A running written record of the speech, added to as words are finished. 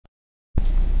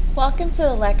Welcome to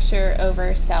the lecture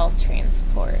over cell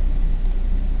transport.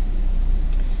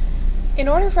 In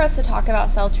order for us to talk about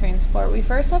cell transport, we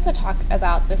first have to talk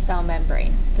about the cell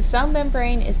membrane. The cell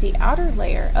membrane is the outer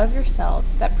layer of your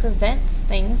cells that prevents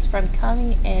things from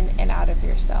coming in and out of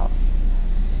your cells.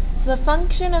 So the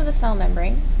function of the cell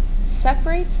membrane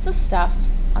separates the stuff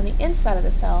on the inside of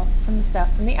the cell from the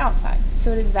stuff from the outside.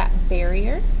 So it is that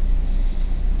barrier.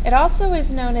 It also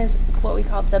is known as what we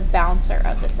call the bouncer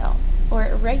of the cell, or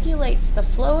it regulates the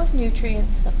flow of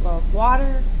nutrients, the flow of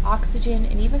water, oxygen,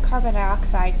 and even carbon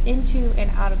dioxide into and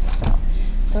out of the cell.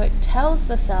 So it tells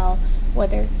the cell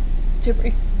whether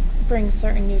to bring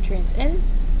certain nutrients in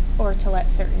or to let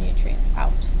certain nutrients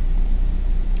out.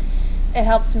 It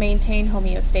helps maintain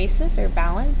homeostasis or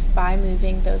balance by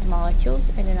moving those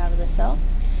molecules in and out of the cell.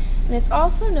 And it's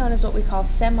also known as what we call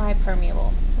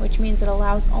semi-permeable, which means it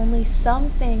allows only some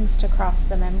things to cross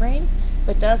the membrane,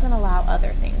 but doesn't allow other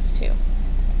things to.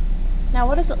 Now,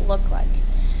 what does it look like?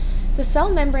 The cell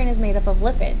membrane is made up of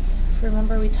lipids.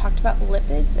 Remember, we talked about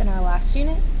lipids in our last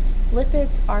unit?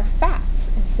 Lipids are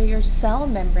fats, and so your cell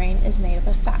membrane is made up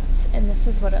of fats, and this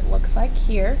is what it looks like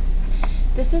here.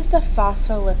 This is the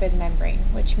phospholipid membrane,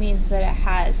 which means that it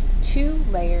has two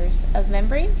layers of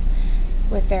membranes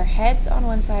with their heads on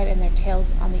one side and their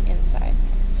tails on the inside.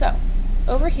 So,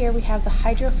 over here we have the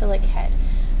hydrophilic head,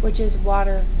 which is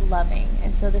water-loving.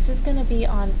 And so this is going to be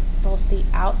on both the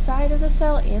outside of the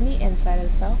cell and the inside of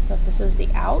the cell. So if this was the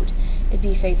out, it'd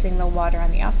be facing the water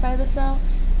on the outside of the cell,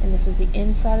 and this is the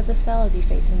inside of the cell, it'd be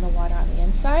facing the water on the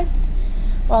inside.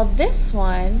 While this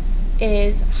one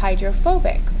is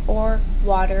hydrophobic, or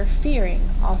water-fearing,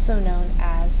 also known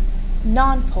as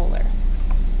nonpolar.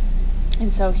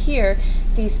 And so here,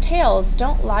 these tails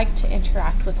don't like to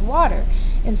interact with water,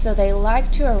 and so they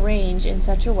like to arrange in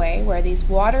such a way where these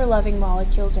water-loving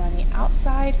molecules are on the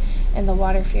outside and the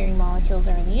water-fearing molecules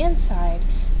are on the inside,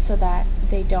 so that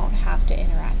they don't have to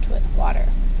interact with water.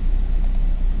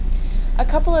 A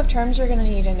couple of terms you're going to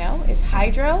need to know is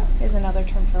hydro is another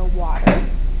term for water.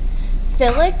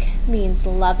 Philic means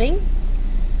loving.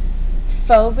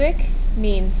 Phobic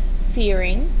means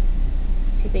fearing.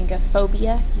 If you think of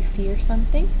phobia, you fear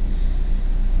something.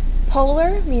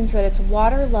 Polar means that it's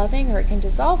water-loving or it can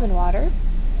dissolve in water.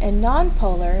 And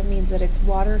nonpolar means that it's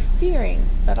water-fearing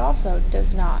but also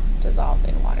does not dissolve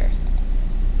in water.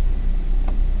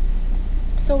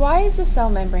 So why is the cell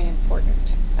membrane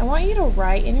important? I want you to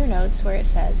write in your notes where it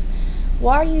says,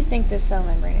 why do you think this cell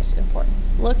membrane is important?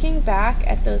 Looking back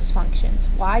at those functions,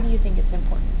 why do you think it's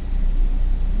important?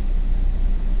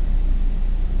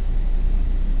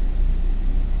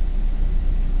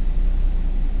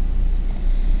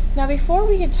 Now, before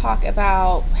we can talk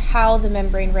about how the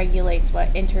membrane regulates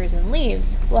what enters and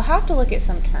leaves, we'll have to look at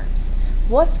some terms.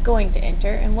 What's going to enter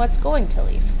and what's going to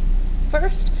leave?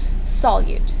 First,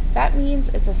 solute. That means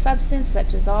it's a substance that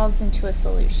dissolves into a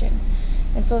solution.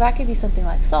 And so that could be something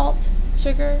like salt,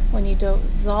 sugar. When you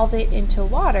dissolve it into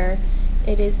water,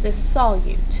 it is this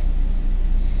solute.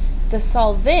 The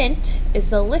solvent is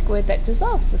the liquid that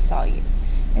dissolves the solute.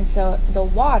 And so the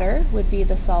water would be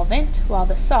the solvent, while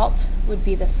the salt would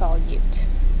be the solute.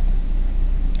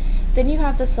 Then you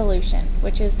have the solution,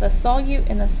 which is the solute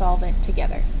and the solvent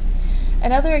together.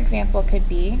 Another example could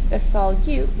be the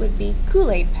solute would be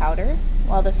Kool-Aid powder,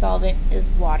 while the solvent is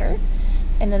water,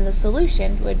 and then the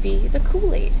solution would be the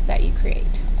Kool-Aid that you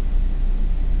create.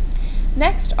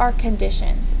 Next are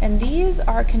conditions, and these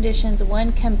are conditions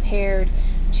when compared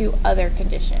to other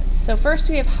conditions. So first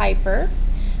we have hyper,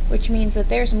 which means that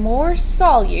there's more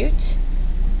solute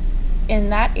in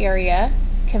that area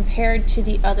compared to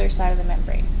the other side of the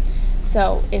membrane.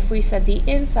 So if we said the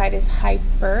inside is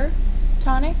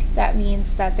hypertonic, that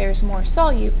means that there's more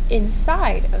solute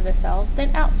inside of the cell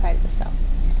than outside of the cell.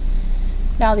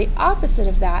 Now the opposite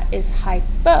of that is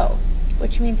hypo,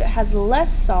 which means it has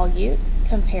less solute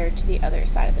compared to the other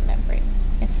side of the membrane.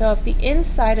 And so if the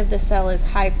inside of the cell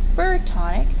is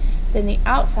hypertonic, then the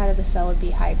outside of the cell would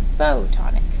be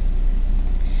hypotonic.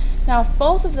 Now, if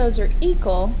both of those are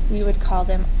equal, we would call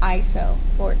them iso,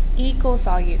 or equal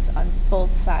solutes on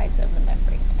both sides of the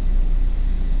membrane.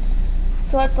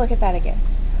 So let's look at that again.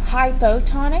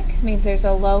 Hypotonic means there's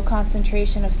a low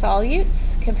concentration of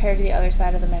solutes compared to the other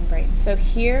side of the membrane. So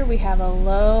here we have a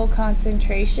low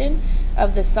concentration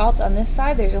of the salt on this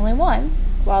side. There's only one,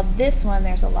 while this one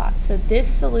there's a lot. So this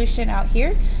solution out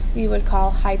here we would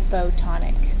call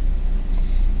hypotonic.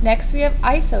 Next we have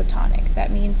isotonic. That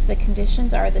means the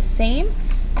conditions are the same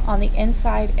on the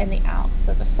inside and the out.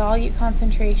 So the solute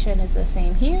concentration is the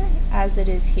same here as it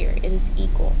is here. It is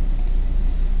equal.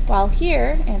 While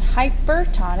here in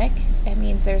hypertonic, it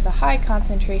means there's a high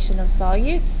concentration of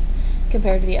solutes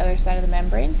compared to the other side of the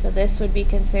membrane. So this would be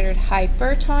considered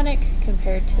hypertonic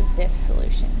compared to this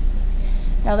solution.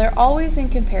 Now they're always in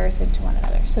comparison to one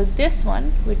another. So this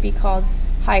one would be called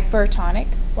hypertonic,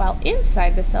 while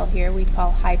inside the cell here we'd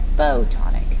call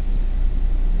hypotonic.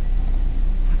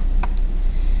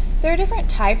 There are different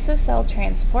types of cell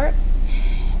transport,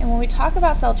 and when we talk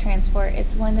about cell transport,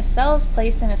 it's when the cell is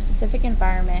placed in a specific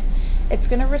environment, it's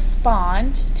going to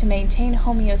respond to maintain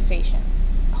homeostasis.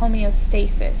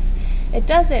 It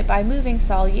does it by moving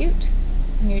solute,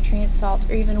 nutrient, salt,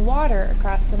 or even water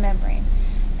across the membrane.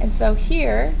 And so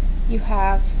here you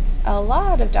have a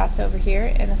lot of dots over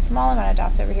here and a small amount of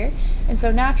dots over here, and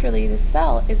so naturally the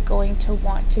cell is going to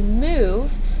want to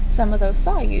move some of those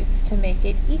solutes to make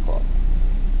it equal.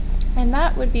 And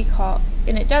that would be called,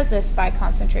 and it does this by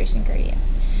concentration gradient.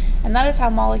 And that is how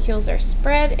molecules are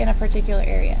spread in a particular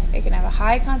area. It can have a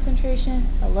high concentration,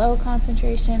 a low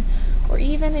concentration, or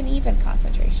even an even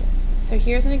concentration. So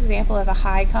here's an example of a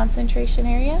high concentration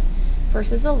area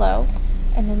versus a low,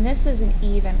 and then this is an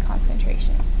even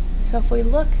concentration. So if we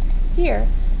look here,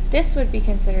 this would be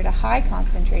considered a high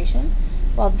concentration,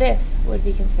 while this would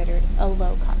be considered a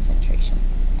low concentration.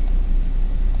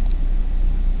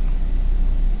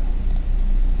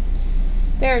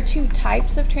 There are two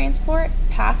types of transport,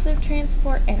 passive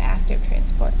transport and active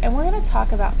transport, and we're going to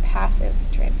talk about passive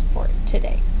transport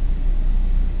today.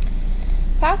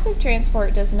 Passive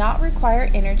transport does not require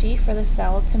energy for the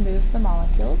cell to move the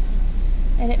molecules,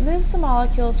 and it moves the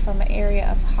molecules from an area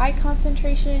of high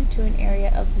concentration to an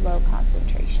area of low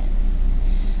concentration.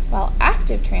 While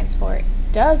active transport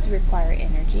does require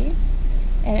energy,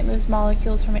 and it moves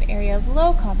molecules from an area of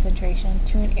low concentration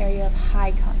to an area of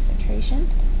high concentration,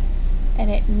 and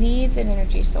it needs an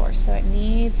energy source, so it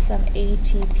needs some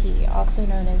ATP, also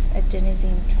known as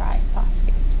adenosine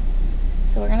triphosphate.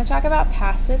 So we're going to talk about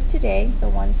passive today, the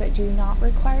ones that do not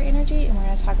require energy, and we're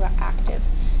going to talk about active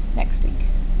next week.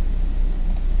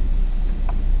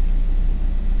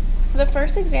 The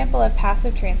first example of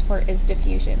passive transport is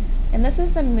diffusion, and this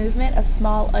is the movement of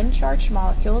small uncharged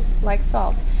molecules, like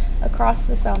salt, across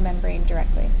the cell membrane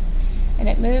directly. And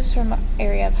it moves from an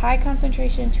area of high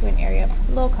concentration to an area of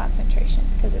low concentration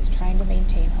because it's trying to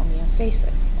maintain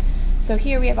homeostasis. So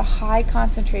here we have a high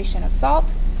concentration of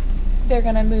salt. They're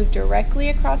going to move directly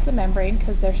across the membrane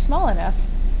because they're small enough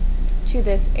to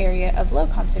this area of low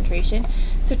concentration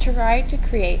to try to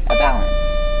create a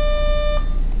balance.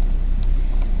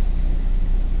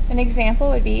 An example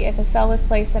would be if a cell was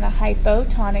placed in a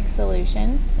hypotonic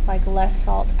solution, like less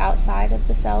salt outside of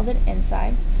the cell than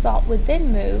inside, salt would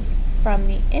then move from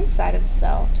the inside of the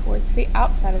cell towards the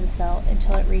outside of the cell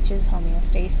until it reaches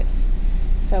homeostasis.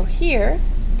 So here,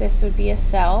 this would be a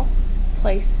cell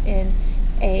placed in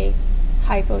a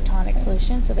hypotonic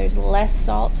solution, so there's less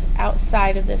salt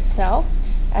outside of this cell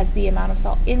as the amount of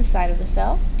salt inside of the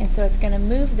cell, and so it's going to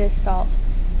move this salt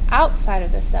outside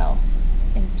of the cell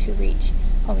and to reach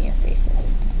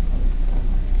homeostasis.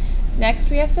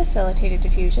 Next, we have facilitated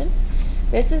diffusion.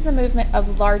 This is the movement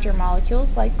of larger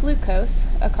molecules like glucose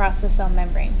across the cell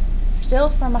membrane, still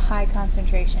from a high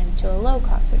concentration to a low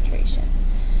concentration.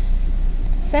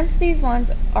 Since these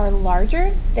ones are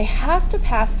larger, they have to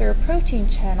pass through a protein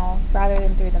channel rather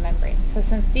than through the membrane. So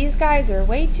since these guys are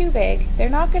way too big, they're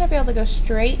not going to be able to go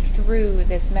straight through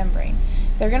this membrane.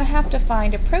 They're going to have to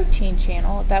find a protein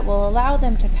channel that will allow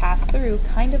them to pass through,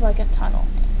 kind of like a tunnel.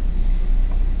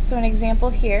 So an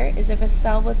example here is if a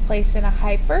cell was placed in a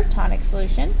hypertonic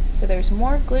solution, so there's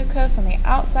more glucose on the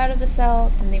outside of the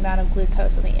cell than the amount of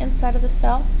glucose on the inside of the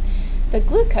cell, the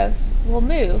glucose will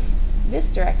move this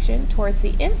direction towards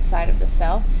the inside of the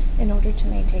cell in order to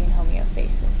maintain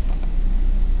homeostasis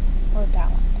or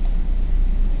balance.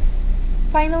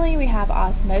 Finally, we have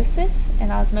osmosis,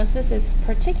 and osmosis is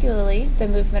particularly the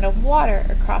movement of water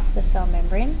across the cell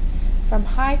membrane from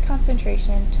high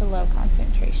concentration to low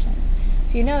concentration.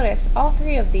 If you notice, all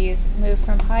three of these move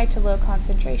from high to low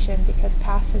concentration because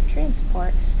passive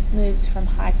transport moves from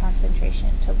high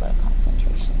concentration to low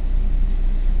concentration.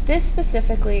 This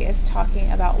specifically is talking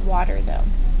about water though.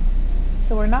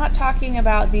 So we're not talking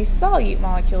about these solute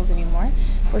molecules anymore.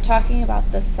 We're talking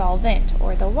about the solvent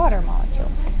or the water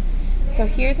molecules. So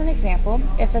here's an example.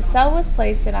 If a cell was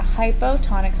placed in a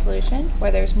hypotonic solution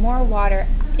where there's more water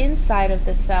inside of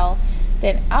the cell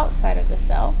than outside of the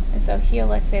cell, and so here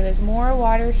let's say there's more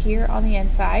water here on the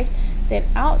inside than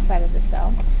outside of the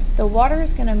cell, the water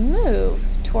is going to move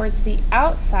towards the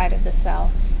outside of the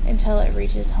cell until it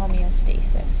reaches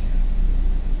homeostasis.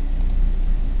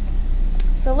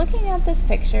 So looking at this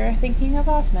picture, thinking of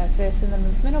osmosis and the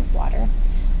movement of water,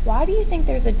 why do you think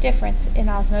there's a difference in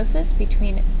osmosis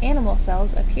between animal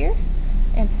cells up here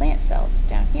and plant cells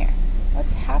down here?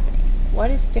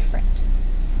 different.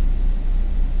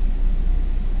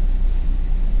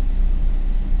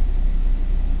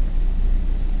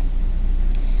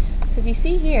 So if you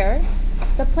see here,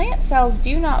 the plant cells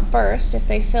do not burst if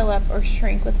they fill up or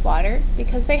shrink with water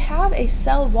because they have a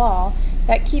cell wall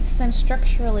that keeps them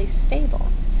structurally stable.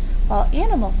 While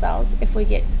animal cells, if we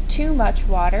get too much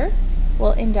water,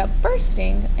 will end up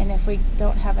bursting, and if we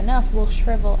don't have enough, will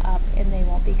shrivel up and they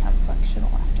won't become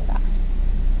functional after that.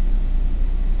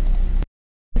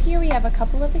 Here we have a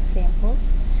couple of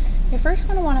examples. You're first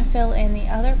going to want to fill in the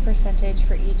other percentage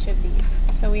for each of these.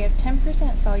 So we have 10%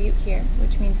 solute here,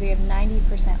 which means we have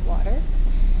 90% water,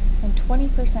 and 20%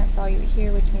 solute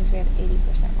here, which means we have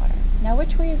 80% water. Now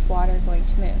which way is water going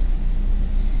to move?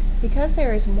 Because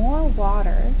there is more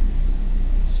water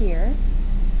here,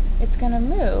 it's going to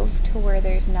move to where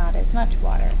there's not as much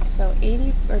water. So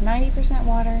 80 or 90%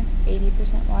 water,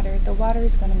 80% water, the water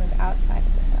is going to move outside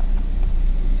of the cell.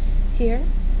 Here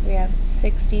we have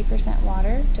 60%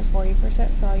 water to 40%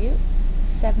 solute,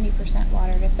 70%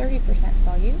 water to 30%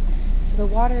 solute. So the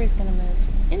water is going to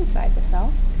move inside the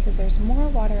cell because there's more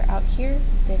water out here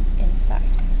than inside.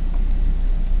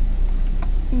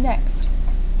 Next,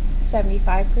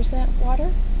 75%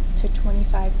 water to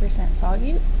 25%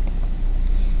 solute,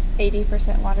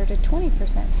 80% water to 20%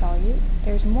 solute.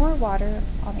 There's more water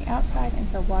on the outside, and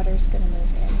so water is going to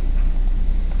move in.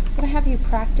 I'm going to have you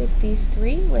practice these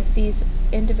three with these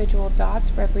individual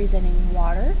dots representing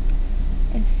water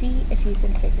and see if you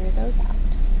can figure those out.